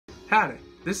Howdy,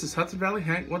 this is Hudson Valley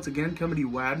Hank once again coming to you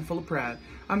wide and full of pride.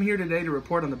 I'm here today to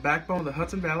report on the backbone of the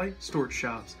Hudson Valley, Stewart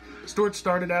shops. Stewart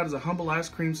started out as a humble ice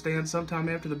cream stand sometime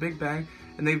after the Big Bang,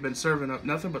 and they've been serving up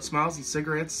nothing but smiles and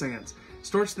cigarettes since.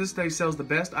 Stewart's this day sells the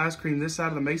best ice cream this side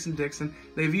of the Mason-Dixon.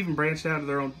 They've even branched out to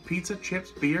their own pizza,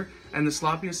 chips, beer, and the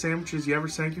sloppiest sandwiches you ever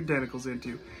sank your denticles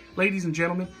into. Ladies and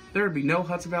gentlemen, there would be no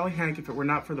Hudson Valley Hank if it were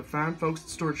not for the fine folks at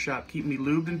Stewart's shop keeping me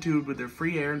lubed and tubed with their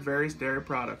free air and various dairy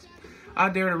products. I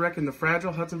dare to reckon the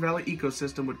fragile Hudson Valley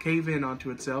ecosystem would cave in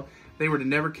onto itself if they were to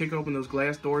never kick open those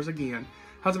glass doors again.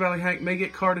 Hudson Valley Hank may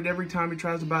get carded every time he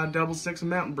tries to buy a double six of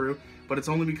Mountain Brew, but it's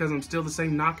only because I'm still the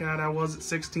same knockout I was at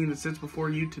 16 that sits before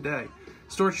you today.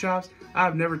 Stewart shops, I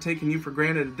have never taken you for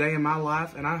granted a day in my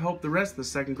life, and I hope the rest of the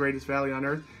second greatest valley on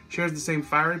earth shares the same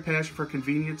fiery passion for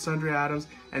convenient sundry items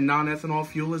and non-ethanol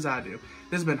fuel as I do.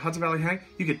 This has been Hudson Valley Hank.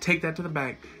 You can take that to the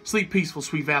bank. Sleep peaceful,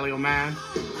 sweet valley, oh man.